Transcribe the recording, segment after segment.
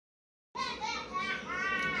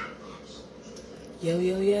Yo,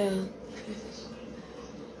 yo, yo.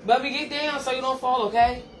 Bubby, get down so you don't fall,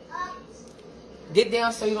 okay? Get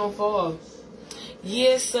down so you don't fall.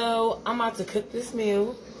 Yeah, so I'm about to cook this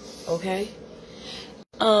meal, okay?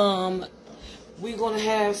 We're gonna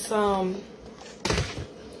have some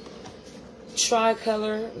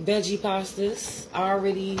tricolor veggie pastas. I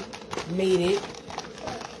already made it.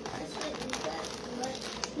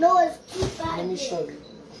 No, it's too fat. Let me show you.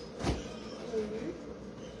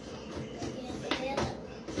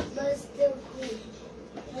 But it's still clean.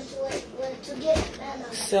 To get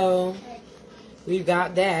so we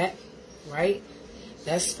got that, right?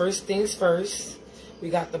 That's first things first. We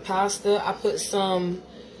got the pasta. I put some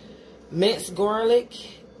minced garlic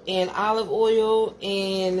and olive oil,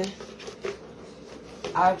 and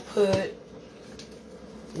I put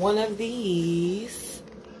one of these.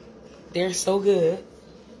 They're so good.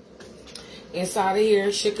 Inside of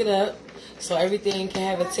here, shook it up so everything can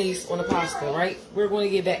have a taste on the pasta, right? We're going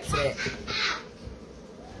to get back to that.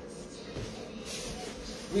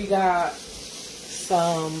 We got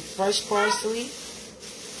some fresh parsley.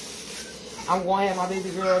 I'm going to have my baby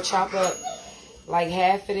girl chop up like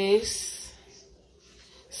half of this,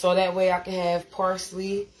 so that way I can have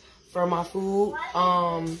parsley for my food.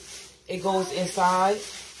 It goes inside.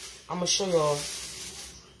 I'm going to show y'all.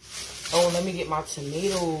 Oh, let me get my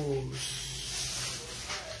tomatoes.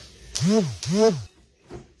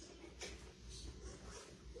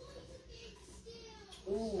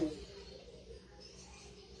 Ooh.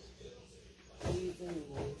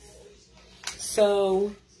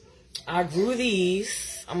 So I grew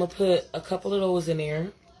these. I'm gonna put a couple of those in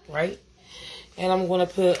there, right? And I'm gonna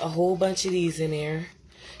put a whole bunch of these in there,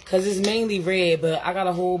 cause it's mainly red, but I got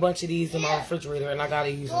a whole bunch of these in my refrigerator and I gotta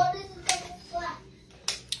use them.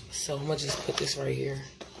 So I'm gonna just put this right here.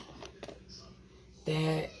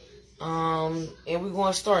 That. And we're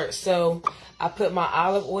gonna start. So I put my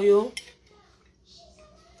olive oil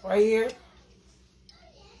right here,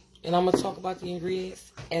 and I'm gonna talk about the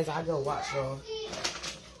ingredients as I go. Watch, y'all.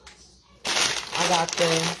 I got the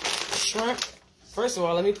shrimp. First of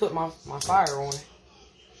all, let me put my fire on.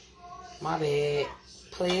 My bad,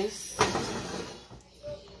 please.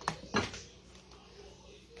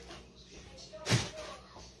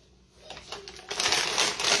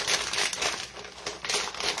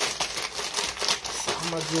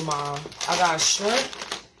 I'm gonna do I got shrimp,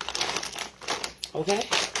 okay,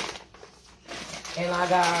 and I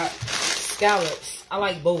got scallops. I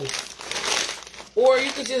like both, or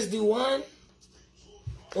you could just do one,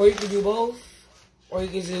 or you could do both, or you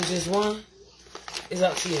could do just one. It's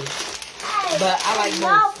up to you, but I like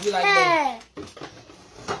both. You like both.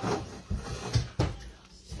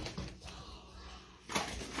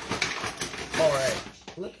 All right,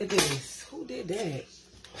 look at this. Who did that?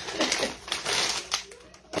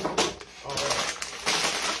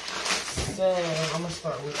 So I'm gonna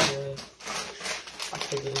start with I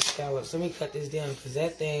figure the scallops. Let me cut this down because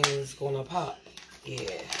that thing is gonna pop.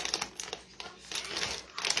 Yeah.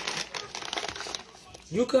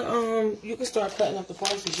 You can start cutting up the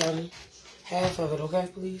parsley, Charlie. Half of it, okay,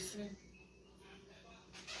 please.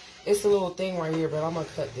 It's a little thing right here, but I'm gonna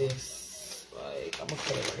cut this. Like I'm gonna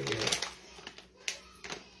cut it right here.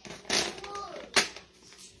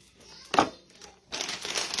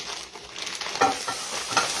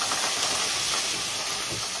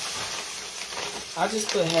 I just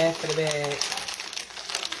put half of the bag.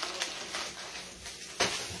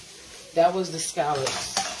 That was the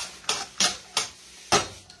scallops.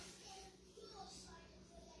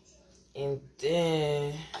 And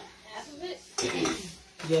then... half of it?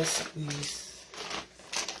 Yes, please.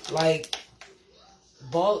 Like,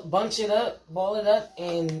 bunch it up, ball it up,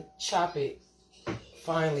 and chop it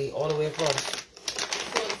finely all the way across.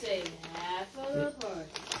 So say half of the part.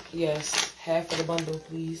 Yes, half of the bundle,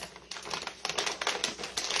 please.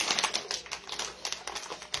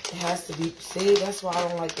 It has to be, see, that's why I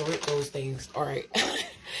don't like to rip those things. All right.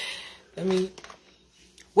 Let me,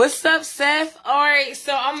 what's up, Seth? All right,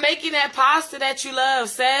 so I'm making that pasta that you love,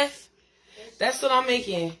 Seth. That's what I'm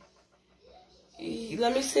making.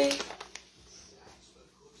 Let me see.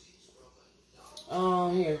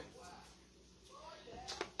 Here.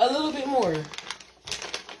 A little bit more.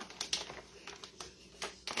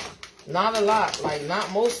 Not a lot, like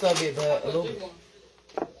not most of it, but a little bit.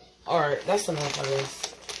 All right, that's enough, I guess.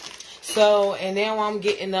 So, and then while I'm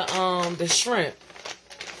getting the shrimp.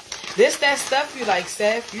 This that stuff you like,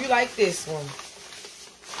 Seth. You like this one.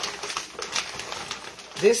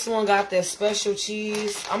 This one got that special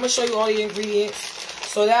cheese. I'm gonna show you all the ingredients.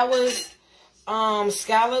 So that was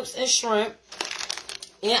scallops and shrimp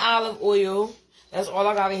and olive oil. That's all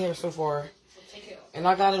I got in here so far. Take it off. And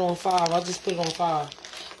I got it on 5. I just put it on 5.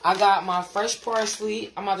 I got my fresh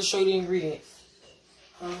parsley. I'm about to show you the ingredients.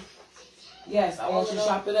 Huh? Yes, I want you to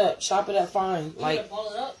chop it up. Chop it up fine. Like,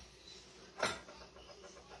 ball it up?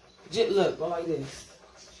 Just look, go like this.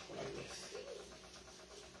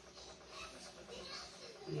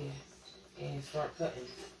 Yeah. And start cutting.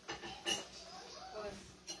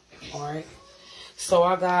 Alright. So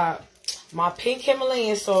I got my pink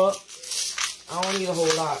Himalayan salt. I don't need a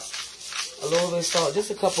whole lot. A little bit of salt. Just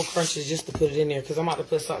a couple crunches just to put it in there. Because I'm about to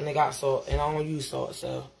put something that got salt. And I don't use salt.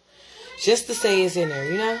 So just to say it's in there,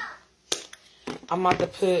 you know? I'm about to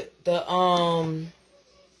put the,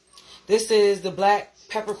 this is the black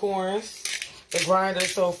peppercorns. The grinder.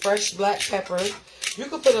 So fresh black pepper. You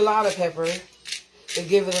could put a lot of pepper to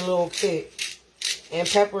give it a little kick. And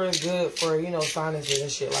pepper is good for, you know, sinuses and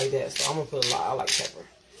shit like that. So I'm going to put a lot. I like pepper.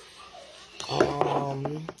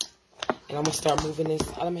 And I'm going to start moving this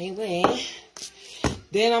out of my way.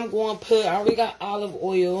 Then I'm going to put, I already got olive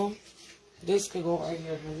oil. This could go right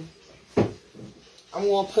here, honey. I'm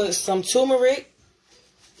going to put some turmeric.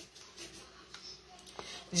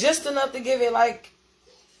 Just enough to give it, like,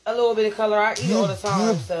 a little bit of color. I eat it all the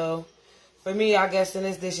time. So, for me, I guess in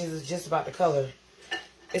this dish is just about the color.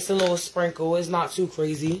 It's a little sprinkle. It's not too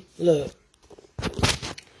crazy. Look.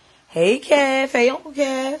 Hey, Kev. Hey, Uncle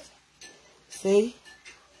Kev. See?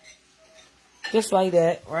 Just like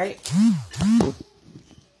that, right?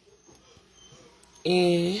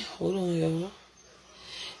 And, hold on, y'all.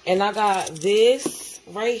 And I got this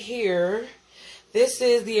right here. This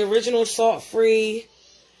is the original salt-free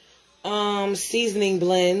seasoning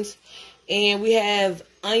blends. And we have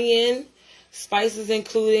onion, spices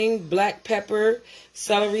including black pepper,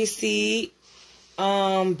 celery seed,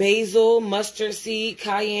 basil, mustard seed,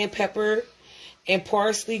 cayenne pepper, and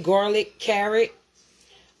parsley, garlic, carrot,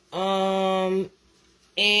 and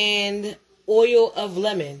oil of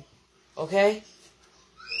lemon. Okay?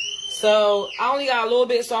 So, I only got a little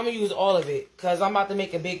bit, so I'm going to use all of it. Because I'm about to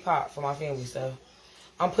make a big pot for my family, so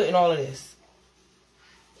I'm putting all of this.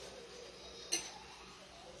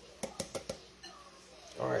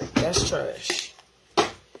 Alright, that's trash.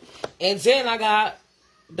 And then I got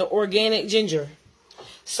the organic ginger.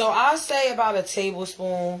 So I say about a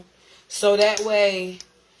tablespoon. So that way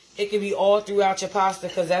it can be all throughout your pasta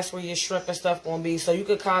because that's where your shrimp and stuff going to be. So you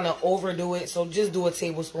could kind of overdo it. So just do a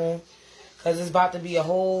tablespoon because it's about to be a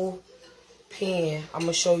whole pan. I'm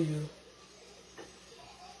going to show you.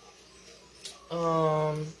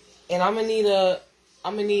 And I'm going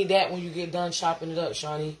to need that when you get done chopping it up,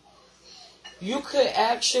 Shawnee. You could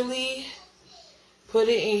actually put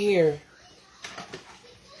it in here.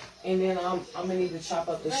 And then I'm going to need to chop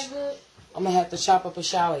up the... I'm going to have to chop up a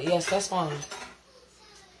shallot. Yes, that's fine.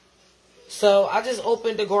 So, I just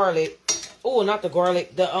opened the garlic. Oh, not the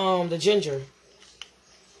garlic. The ginger.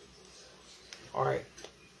 Alright.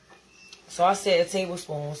 So, I said a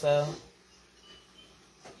tablespoon, so...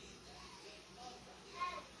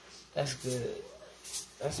 That's good.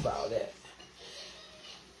 That's about that.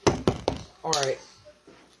 Alright.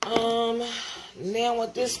 Now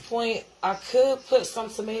at this point, I could put some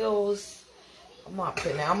tomatoes. I'm not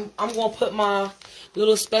putting that. I'm going to put my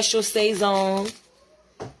little special Saison.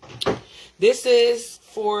 This is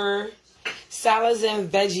for salads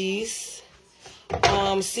and veggies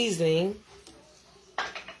seasoning.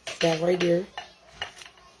 That right there.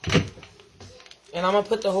 And I'm going to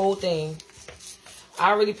put the whole thing. I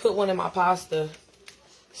already put one in my pasta.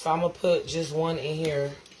 So I'm going to put just one in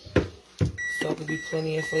here. So it could be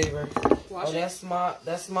plenty of flavor. Oh, that's my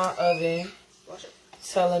oven. Wash it.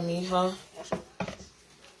 Telling me, huh? Wash it.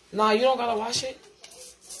 Nah, you don't gotta wash it.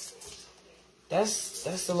 That's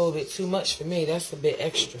a little bit too much for me. That's a bit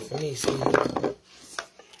extra for me, sweetie.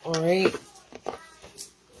 Alright.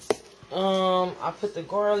 I put the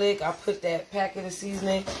garlic, I put that packet of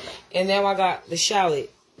seasoning, and now I got the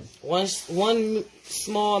shallot. One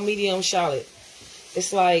small medium shallot.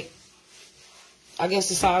 It's like, I guess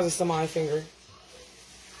the size of somebody's finger.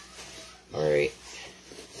 Alright.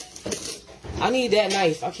 I need that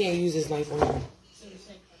knife. I can't use this knife on here.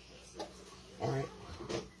 Alright.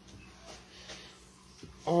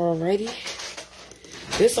 Alrighty.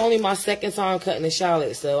 This is only my second time cutting the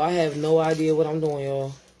shallot, so I have no idea what I'm doing,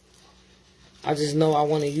 y'all. I just know I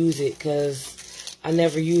want to use it because I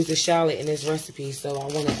never used the shallot in this recipe, so I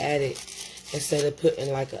want to add it instead of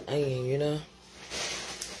putting like an onion, you know?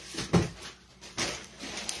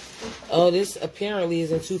 Oh, this apparently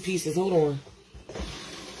is in 2 pieces. Hold on.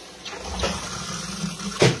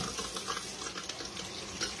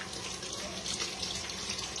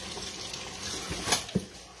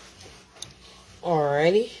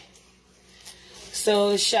 Alrighty. So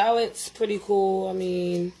So the shallot's pretty cool. I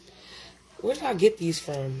mean, where did I get these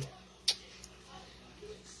from?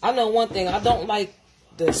 I know one thing. I don't like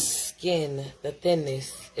the skin, the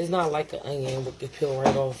thinness. It's not like an onion with the peel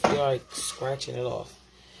right off. You're like scratching it off,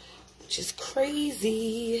 which is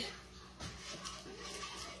crazy.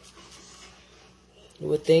 You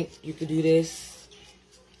would think you could do this.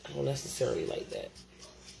 I don't necessarily like that.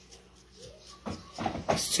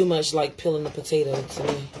 It's too much like peeling a potato to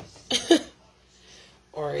me.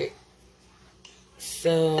 Alright.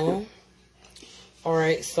 So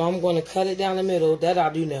I'm going to cut it down the middle. That I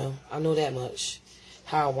do know. I know that much.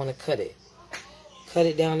 How I want to cut it. Cut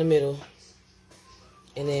it down the middle.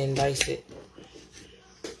 And then dice it.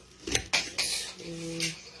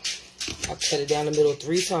 I cut it down the middle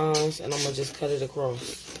 3 times, and I'm going to just cut it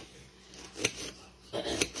across.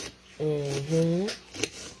 The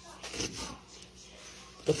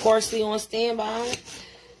parsley on standby.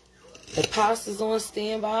 The pasta's on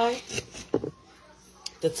standby.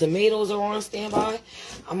 The tomatoes are on standby.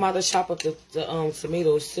 I'm about to chop up the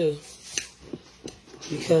tomatoes too,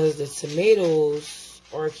 because the tomatoes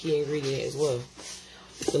are a key ingredient as well.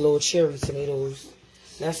 The little cherry tomatoes.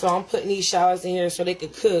 That's why I'm putting these shallots in here so they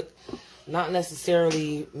could cook. Not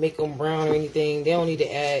necessarily make them brown or anything. They don't need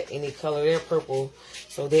to add any color. They're purple,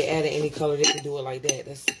 so they add any color. They can do it like that.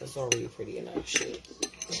 That's already pretty enough. Shit.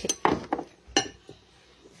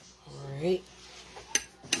 All right.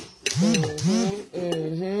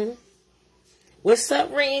 What's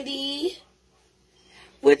up, Randy?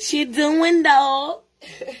 What you doing, dog?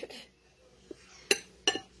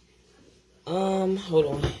 Hold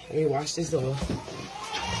on. Let me wash this off.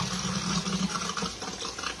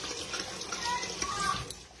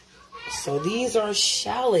 So these are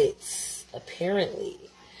shallots, apparently.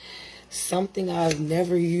 Something I've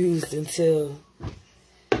never used until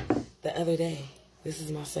the other day. This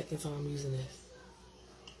is my second time using this.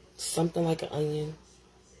 Something like an onion.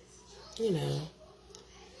 You know.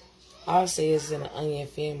 I'll say it's in an onion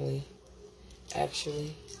family,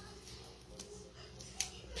 actually.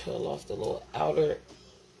 Peel off the little outer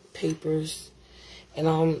papers. And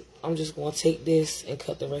I'm just going to take this and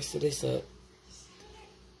cut the rest of this up.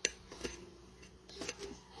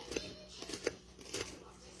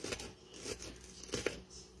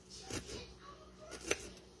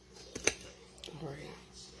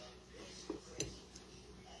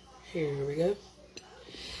 Here we go.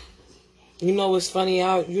 You know what's funny?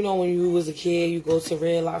 You know when you was a kid, you go to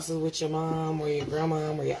Red Lobster with your mom or your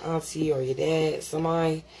grandma or your auntie or your dad,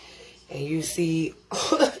 somebody, and you see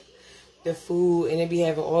the food and it be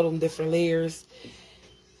having all them different layers.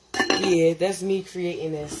 Yeah, that's me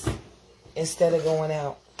creating this instead of going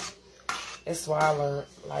out. That's why I learned.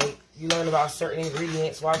 Like, you learn about certain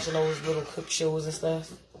ingredients watching those little cook shows and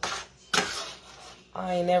stuff.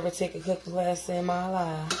 I ain't never take a cooking class in my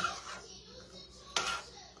life.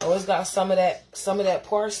 Oh, it's got some of that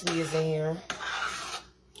parsley is in here.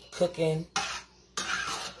 Cooking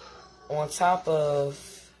on top of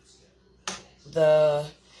the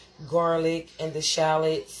garlic and the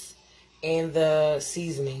shallots and the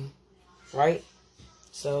seasoning, right?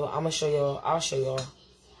 So I'm gonna show y'all. I'll show y'all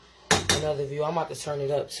another view. I'm about to turn it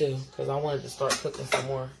up too, because I wanted to start cooking some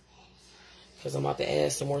more. Because I'm about to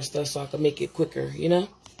add some more stuff so I can make it quicker, you know?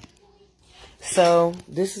 So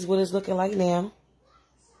this is what it's looking like now.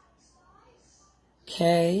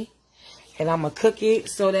 Okay. And I'm going to cook it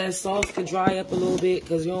so that sauce can dry up a little bit,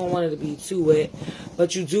 because you don't want it to be too wet.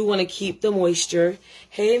 But you do want to keep the moisture.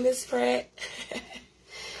 Hey, Miss Pratt.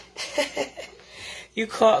 You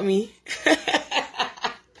caught me.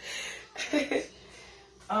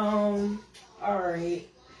 All right.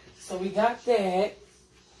 So we got that.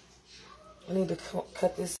 I need to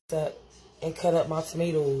cut this up and cut up my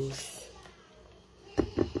tomatoes.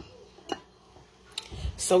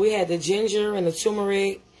 So we had the ginger and the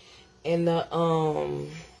turmeric and the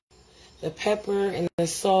pepper and the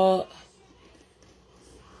salt.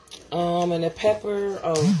 And the pepper,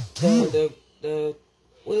 the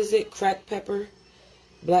what is it? Cracked pepper,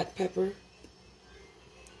 black pepper.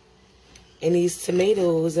 And these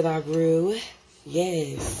tomatoes that I grew.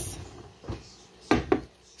 Yes.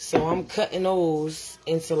 So I'm cutting those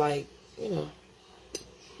into, like, you know,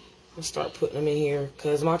 I'll start putting them in here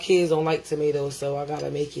because my kids don't like tomatoes, so I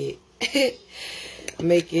gotta make it,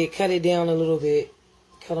 cut it down a little bit,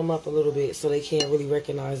 cut them up a little bit so they can't really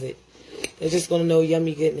recognize it. They're just gonna know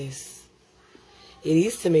yummy goodness. Yeah,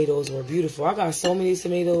 these tomatoes were beautiful. I got so many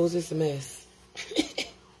tomatoes, it's a mess.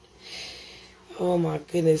 Oh my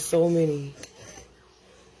goodness, so many.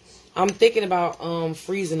 I'm thinking about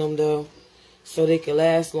freezing them though, so they can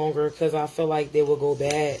last longer, because I feel like they will go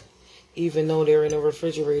bad even though they're in the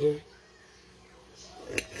refrigerator.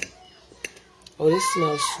 Oh, this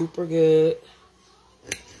smells super good.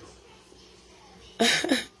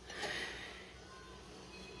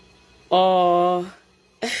 Oh,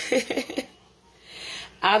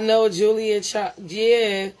 I know Julia.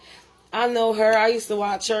 Yeah, I know her. I used to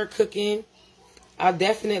watch her cooking. I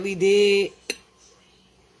definitely did.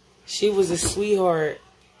 She was a sweetheart.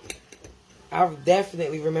 I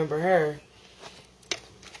definitely remember her.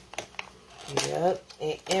 Yep,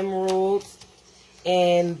 and Emeralds.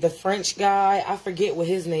 And the French guy, I forget what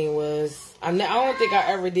his name was. I don't think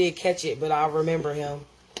I ever did catch it, but I remember him.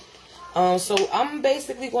 So I'm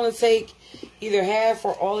basically going to take either half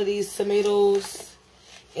or all of these tomatoes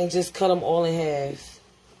and just cut them all in half.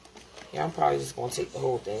 Yeah, I'm probably just going to take the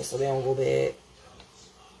whole thing so they don't go bad.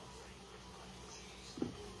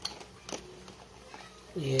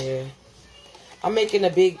 Yeah. I'm making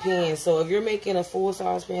a big pan, so if you're making a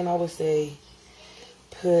full-size pan, I would say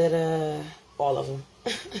put all of them.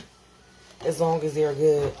 As long as they're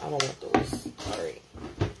good. I don't want those. Alright.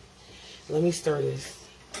 Let me stir this.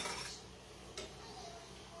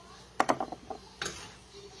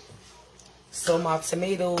 So my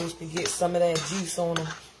tomatoes can get some of that juice on them.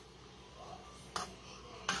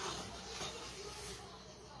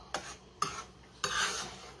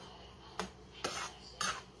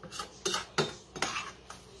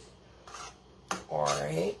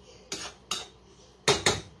 Alright.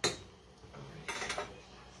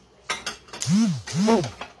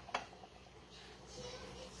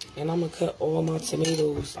 And I'm going to cut all my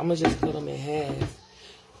tomatoes. I'm going to just cut them in half.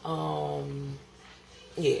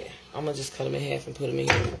 Yeah, I'm going to just cut them in half and put them in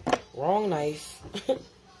here. Wrong knife.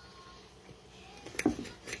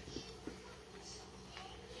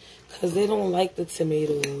 Because they don't like the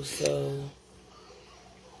tomatoes, so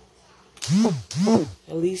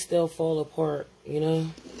at least they'll fall apart, you know?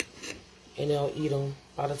 And they'll eat them.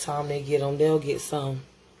 By the time they get them, they'll get some.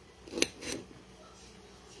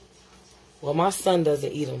 Well, my son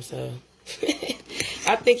doesn't eat them, so.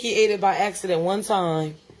 I think he ate it by accident one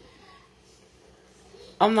time.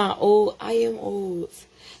 I'm not old. I am old.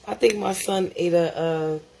 I think my son ate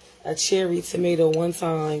a cherry tomato one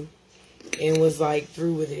time and was like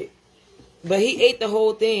through with it. But he ate the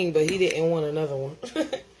whole thing, but he didn't want another one.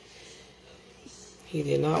 He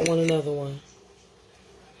did not want another one.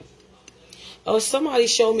 Oh, somebody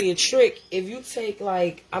showed me a trick. If you take,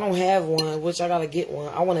 like, I don't have one, which I gotta get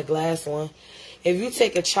one. I want a glass one. If you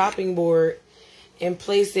take a chopping board and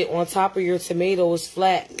place it on top of your tomatoes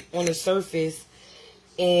flat on the surface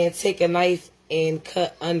and take a knife and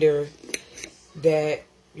cut under that,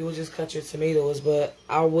 you will just cut your tomatoes. But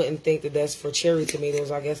I wouldn't think that that's for cherry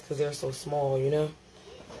tomatoes, I guess, because they're so small, you know?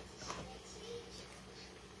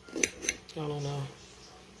 I don't know.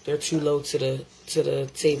 They're too low to the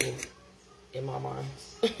table. In my mind.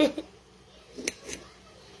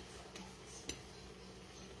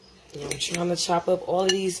 Yeah, I'm trying to chop up all of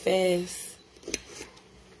these fast.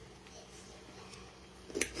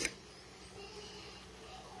 Let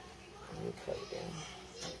me cut it down.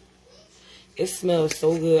 It smells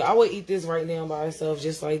so good. I would eat this right now by itself,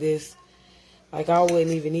 just like this. Like, I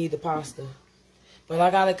wouldn't even need the pasta. But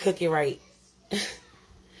I gotta cook it right.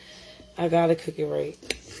 I gotta cook it right.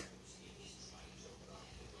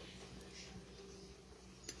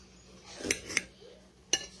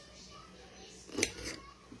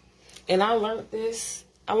 And I learned this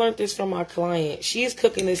from my client. She's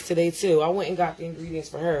cooking this today too. I went and got the ingredients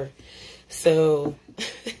for her. So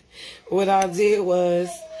what I did was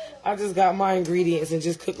I just got my ingredients and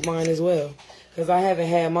just cooked mine as well. Because I haven't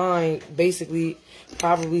had mine basically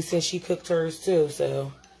probably since she cooked hers too.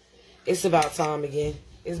 So it's about time again.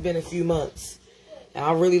 It's been a few months. And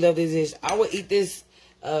I really love this dish. I would eat this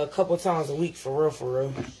a couple times a week for real, for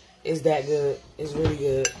real. It's that good. It's really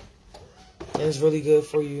good. And it's really good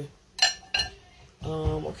for you.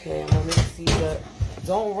 Okay, I'm gonna mix these up.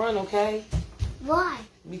 Don't run, okay? Why?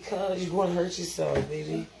 Because you're gonna hurt yourself,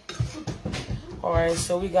 baby. Alright,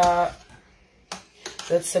 so we got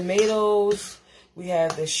the tomatoes, we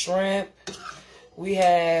have the shrimp, we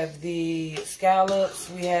have the scallops,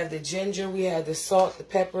 we have the ginger, we have the salt, the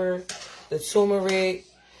pepper, the turmeric,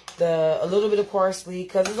 a little bit of parsley,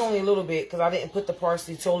 because it's only a little bit, because I didn't put the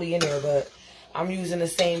parsley totally in there, but I'm using the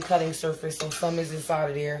same cutting surface, so some is inside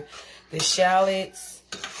of there. The shallots,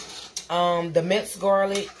 the minced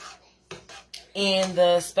garlic, and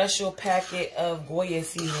the special packet of Goya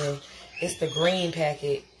seasoning. It's the green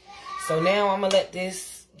packet. So now I'm going to let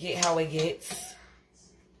this get how it gets.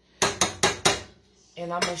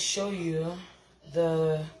 And I'm going to show you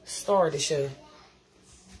the star of the show.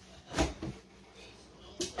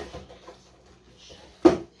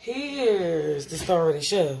 Here's the star of the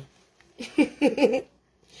show.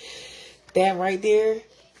 that right there,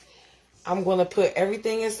 I'm going to put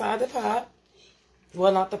everything inside the pot.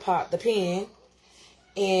 Well, not the pot, the pan.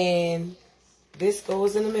 And this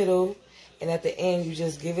goes in the middle. And at the end, you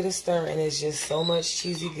just give it a stir. And it's just so much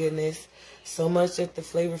cheesy goodness. So much of the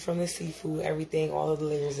flavor from the seafood, everything, all of the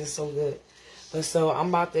layers is so good. But so I'm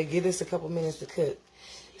about to give this a couple minutes to cook.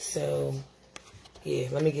 So, yeah,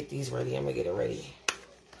 let me get these ready. I'm going to get it ready.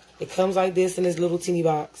 It comes like this in this little teeny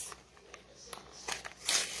box.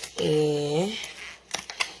 And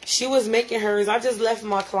she was making hers. I just left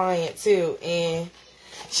my client too. And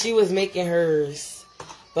she was making hers.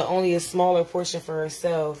 But only a smaller portion for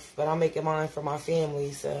herself. But I'm making mine for my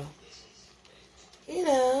family. So, you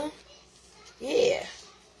know. Yeah.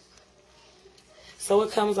 So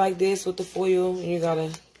it comes like this with the foil. And you got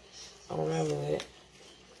to unravel it.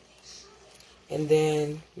 And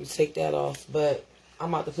then you take that off. But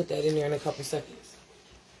I'm about to put that in there in a couple seconds.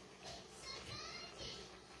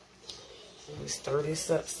 Let me stir this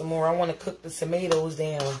up some more. I want to cook the tomatoes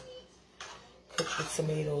down. Cook the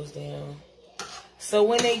tomatoes down. So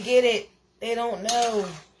when they get it, they don't know.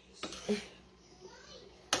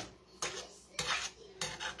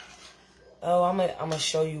 Oh, I'm gonna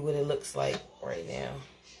show you what it looks like right now.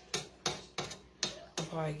 I'll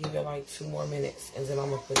probably give it like 2 more minutes, and then I'm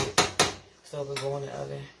gonna put it so it can go in the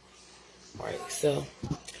oven. All right, so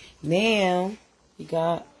now you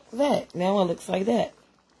got that. Now it looks like that.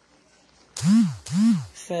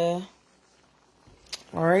 So,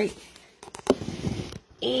 all right,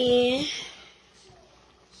 and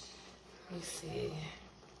let me see.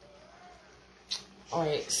 All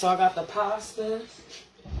right, so I got the pasta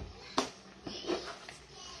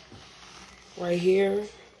right here,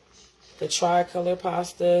 the tricolor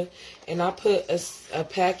pasta, and I put a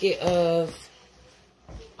packet of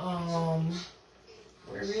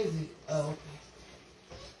where is it? Oh,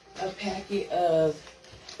 okay. A packet of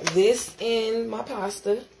this in my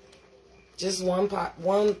pasta. Just one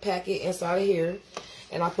packet inside of here,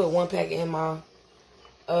 and I put 1 packet in my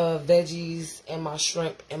veggies and my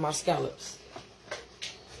shrimp and my scallops.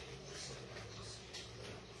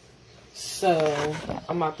 So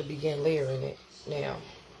I'm about to begin layering it now.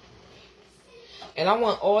 And I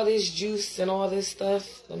want all this juice and all this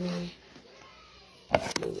stuff. Let me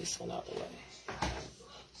move this one out the way.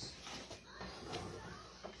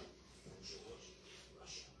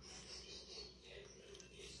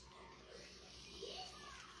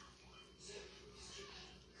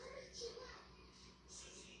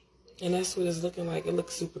 And that's what it's looking like. It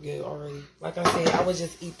looks super good already. Like I said, I would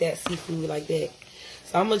just eat that seafood like that.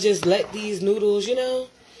 So I'm going to just let these noodles, you know,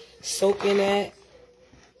 soak in that.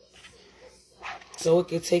 So it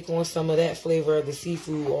can take on some of that flavor of the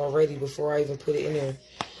seafood already before I even put it in there.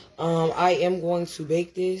 I am going to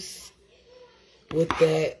bake this with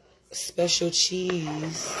that special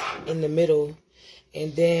cheese in the middle.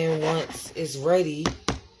 And then once it's ready,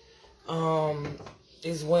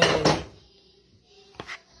 is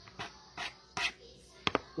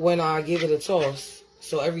when I give it a toss,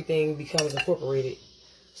 so everything becomes incorporated.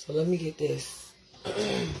 So let me get this.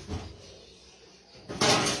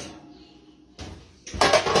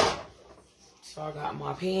 So I got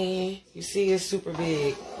my pan. You see it's super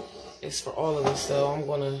big. It's for all of us, so I'm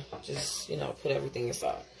gonna just, you know, put everything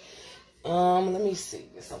inside. Let me see.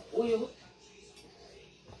 Get some oil.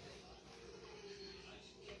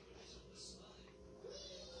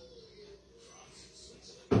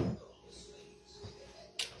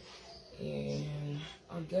 And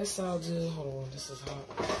I guess I'll do, hold on, this is hot.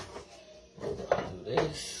 I'll do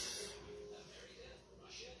this.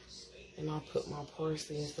 And I'll put my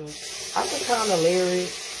parsley and stuff. I can kind of layer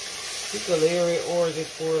it. You can layer it or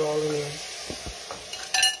just pour it all in there.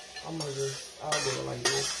 I'll do it like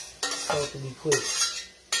this so it can be quick.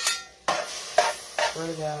 Spread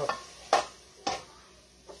it out.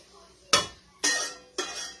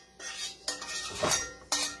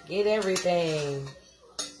 Get everything.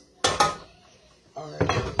 Alright.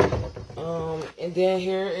 And then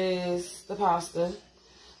here is the pasta.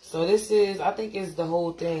 So this is, I think it's the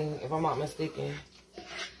whole thing, if I'm not mistaken.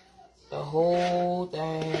 The whole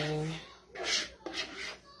thing.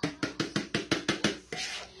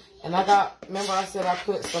 And I got, remember I said I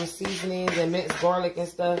put some seasonings and minced garlic and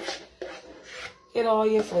stuff. Get all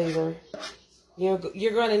your flavor. You're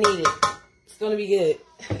gonna need it. It's gonna be good.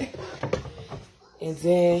 And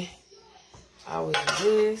then I will do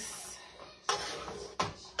this.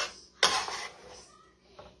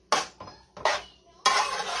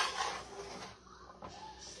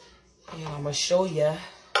 And I'm gonna show you,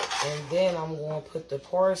 and then I'm gonna put the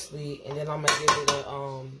parsley, and then I'm gonna give it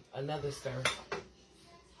a another stir.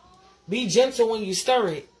 Be gentle when you stir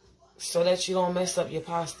it, so that you don't mess up your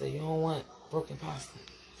pasta. You don't want broken pasta.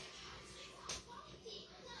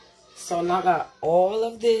 So now I got all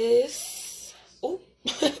of this. Oh,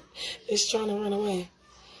 it's trying to run away.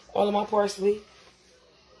 All of my parsley.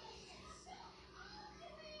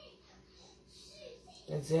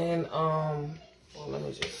 And then, well, let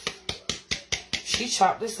me just, she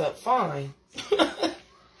chopped this up fine.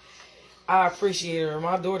 I appreciate her.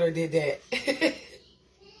 My daughter did that.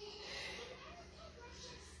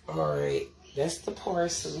 Alright, that's the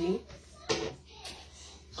parsley.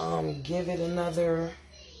 Give it another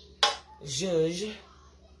zhuzh.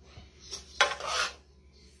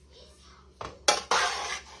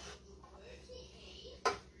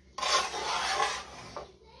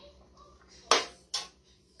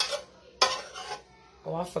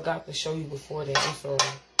 Oh, I forgot to show you before that. I'm sorry.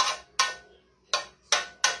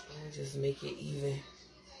 Let me just make it even.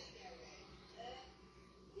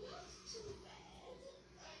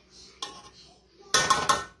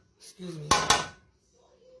 Excuse me.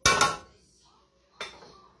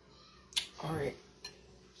 Alright.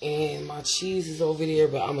 And my cheese is over there,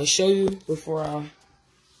 but I'm going to show you before I...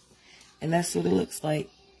 And that's what it looks like.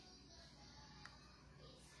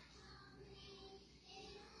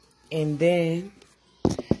 And then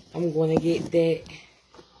I'm going to get that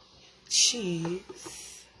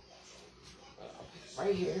cheese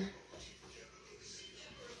right here.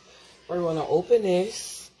 We're going to open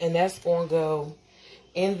this, and that's going to go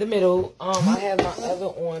in the middle. I have my oven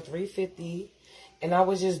on 350, and I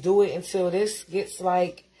would just do it until this gets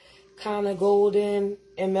like kind of golden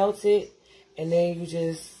and melted, and then you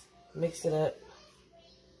just mix it up.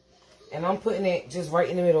 And I'm putting it just right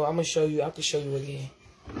in the middle. I'm going to show you. I can show you again.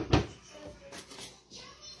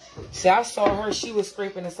 See, I saw her. She was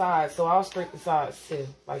scraping the sides, so I'll scrape the sides too,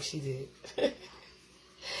 like she did.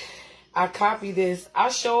 I copied this. I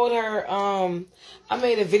showed her, I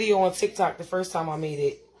made a video on TikTok the first time I made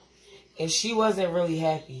it, and she wasn't really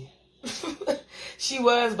happy. She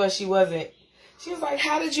was, but she wasn't. She was like,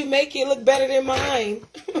 how did you make it look better than mine?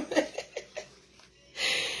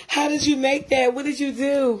 How did you make that? What did you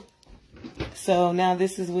do? So now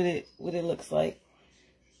this is what it looks like.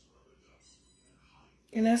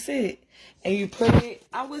 And that's it. And you put it,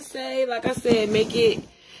 I would say, like I said, make it,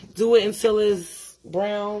 do it until it's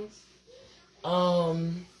brown.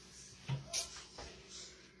 And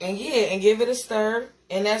yeah, and give it a stir.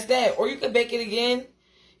 And that's that. Or you could bake it again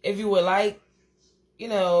if you would like, you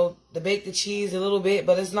know, to bake the cheese a little bit.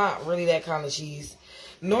 But it's not really that kind of cheese.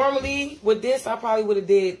 Normally, with this, I probably would have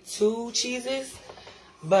did 2 cheeses.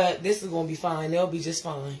 But this is going to be fine. They'll be just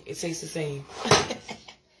fine. It tastes the same.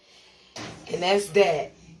 And that's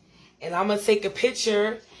that. And I'm going to take a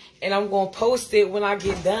picture and I'm going to post it when I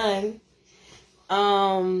get done.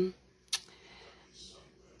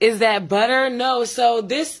 Is that butter? No. So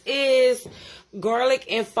this is garlic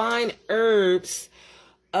and fine herbs,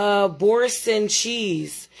 Boursin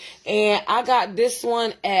cheese. And I got this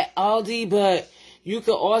one at Aldi, but you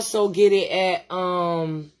could also get it at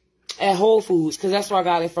Whole Foods, because that's where I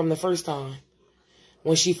got it from the first time.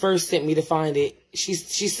 When she first sent me to find it. She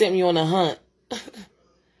sent me on a hunt.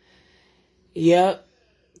 Yep.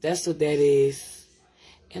 That's what that is.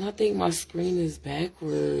 And I think my screen is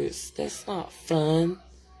backwards. That's not fun.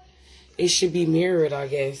 It should be mirrored, I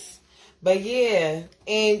guess. But yeah.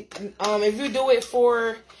 And if you do it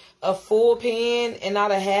for a full pan and not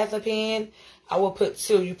a half a pan, I will put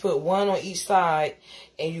 2. You put 1 on each side.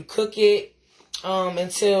 And you cook it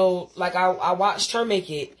until, like I watched her make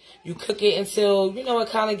it. You cook it until, you know, it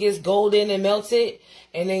kind of gets golden and melted.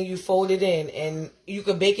 And then you fold it in. And you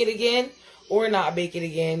could bake it again or not bake it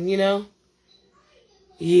again, you know?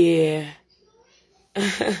 Yeah.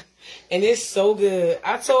 And it's so good.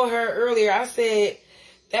 I told her earlier, I said,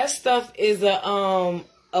 that stuff is a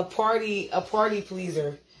party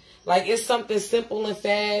pleaser. Like, it's something simple and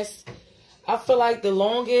fast. I feel like the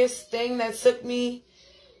longest thing that took me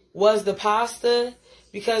was the pasta.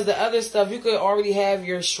 Because the other stuff, you could already have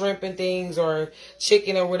your shrimp and things or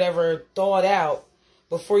chicken or whatever thawed out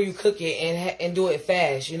before you cook it and do it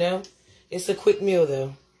fast, you know? It's a quick meal,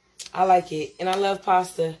 though. I like it. And I love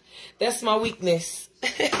pasta. That's my weakness.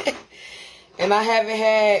 And I haven't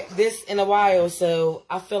had this in a while, so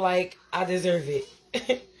I feel like I deserve it.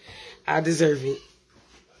 I deserve it.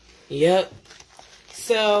 Yep.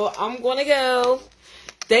 So I'm going to go.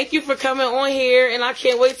 Thank you for coming on here, and I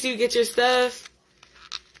can't wait till you get your stuff.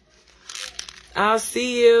 I'll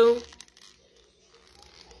see you.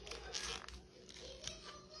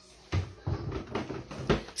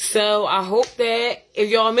 So I hope that if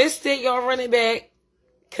y'all missed it, y'all run it back.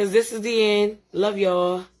 Because this is the end. Love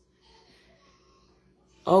y'all.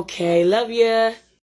 Okay, love ya.